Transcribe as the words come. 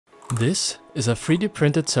This is a 3D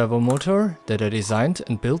printed servo motor that I designed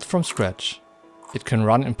and built from scratch. It can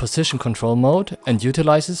run in position control mode and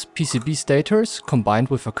utilizes PCB stators combined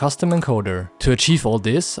with a custom encoder. To achieve all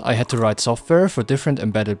this, I had to write software for different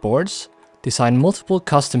embedded boards, design multiple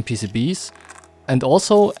custom PCBs, and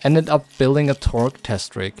also ended up building a torque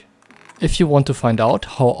test rig. If you want to find out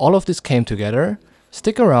how all of this came together,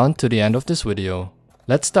 stick around to the end of this video.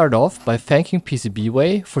 Let's start off by thanking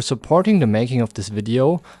PCBWay for supporting the making of this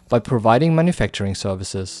video by providing manufacturing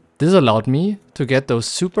services. This allowed me to get those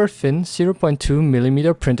super thin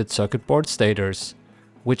 0.2mm printed circuit board stators,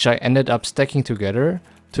 which I ended up stacking together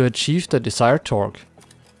to achieve the desired torque.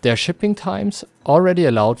 Their shipping times already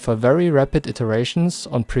allowed for very rapid iterations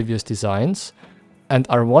on previous designs and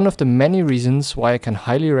are one of the many reasons why I can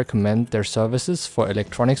highly recommend their services for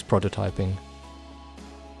electronics prototyping.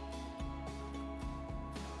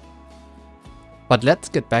 But let's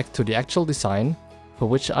get back to the actual design, for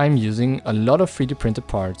which I'm using a lot of 3D printed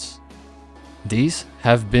parts. These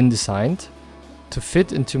have been designed to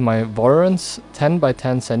fit into my Voron's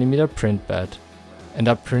 10x10cm print bed and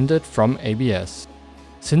are printed from ABS.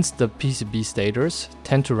 Since the PCB stators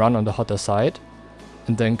tend to run on the hotter side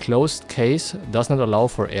and the enclosed case does not allow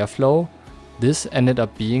for airflow, this ended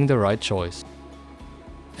up being the right choice.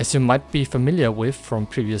 As you might be familiar with from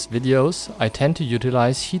previous videos, I tend to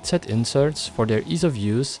utilize heatset inserts for their ease of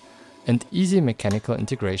use and easy mechanical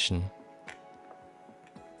integration.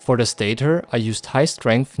 For the stator, I used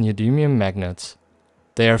high-strength neodymium magnets.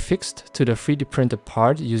 They are fixed to the 3D printed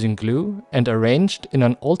part using glue and arranged in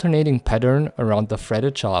an alternating pattern around the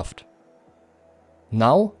threaded shaft.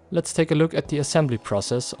 Now, let's take a look at the assembly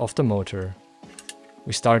process of the motor.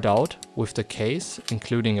 We start out with the case,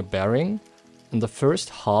 including a bearing, and the first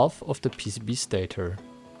half of the PCB stator.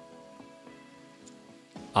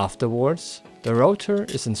 Afterwards, the rotor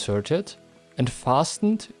is inserted and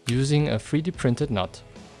fastened using a 3D printed nut.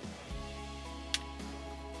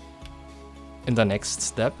 In the next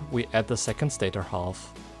step, we add the second stator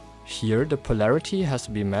half. Here the polarity has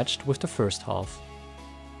to be matched with the first half.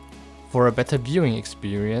 For a better viewing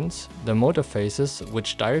experience, the motor faces,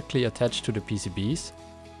 which directly attach to the PCBs,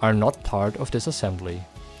 are not part of this assembly.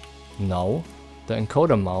 Now, the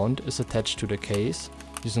encoder mount is attached to the case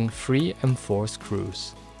using 3 M4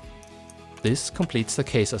 screws. This completes the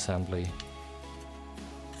case assembly.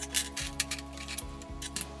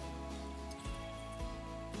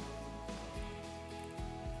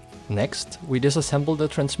 Next, we disassemble the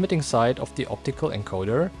transmitting side of the optical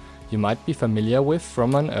encoder you might be familiar with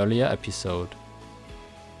from an earlier episode.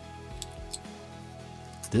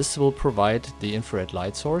 This will provide the infrared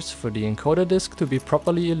light source for the encoder disc to be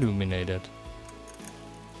properly illuminated.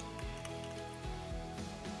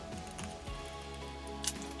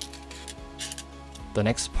 The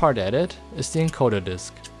next part added is the encoder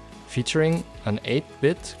disc, featuring an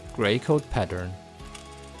 8-bit gray code pattern.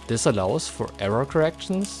 This allows for error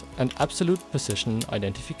corrections and absolute precision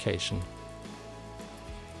identification.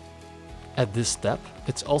 At this step,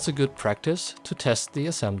 it's also good practice to test the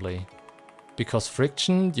assembly, because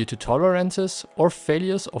friction due to tolerances or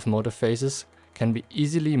failures of motor phases can be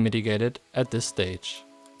easily mitigated at this stage.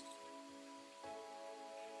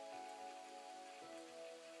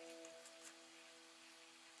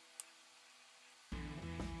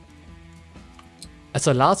 As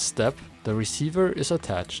a last step, the receiver is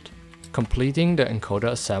attached, completing the encoder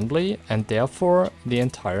assembly and therefore the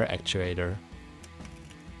entire actuator.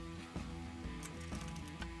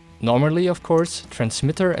 Normally, of course,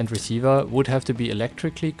 transmitter and receiver would have to be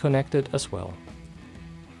electrically connected as well.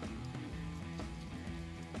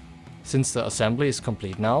 Since the assembly is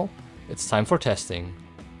complete now, it's time for testing.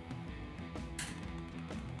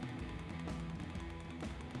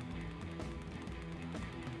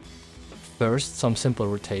 First some simple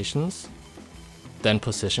rotations, then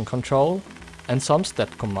position control, and some step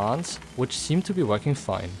commands, which seem to be working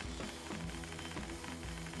fine.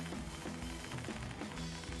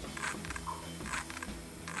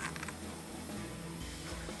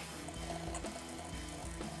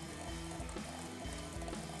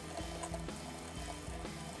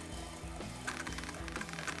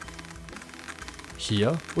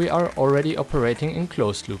 Here we are already operating in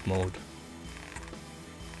closed loop mode.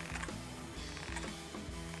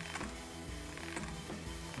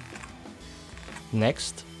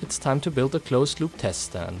 Next, it's time to build a closed loop test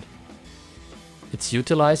stand. It's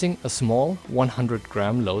utilizing a small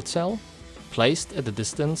 100-gram load cell, placed at a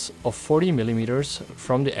distance of 40mm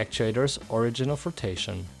from the actuator's origin of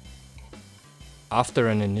rotation. After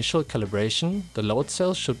an initial calibration, the load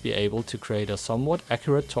cell should be able to create a somewhat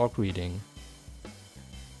accurate torque reading.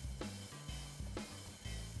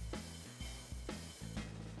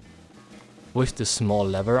 With the small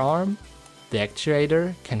lever arm, the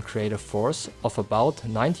actuator can create a force of about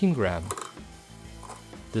 19 grams.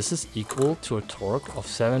 This is equal to a torque of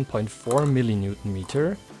 7.4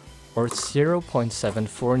 mN or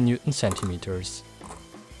 0.74 Newton centimeters.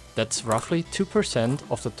 That's roughly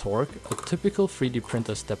 2% of the torque a typical 3D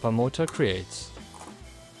printer stepper motor creates.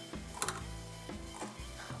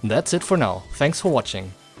 That's it for now, thanks for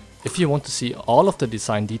watching. If you want to see all of the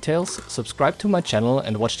design details, subscribe to my channel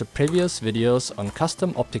and watch the previous videos on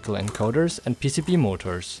custom optical encoders and PCB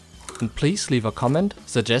motors. And please leave a comment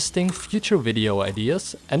suggesting future video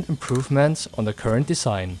ideas and improvements on the current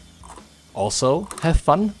design. Also, have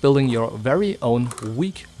fun building your very own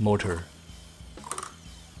weak motor.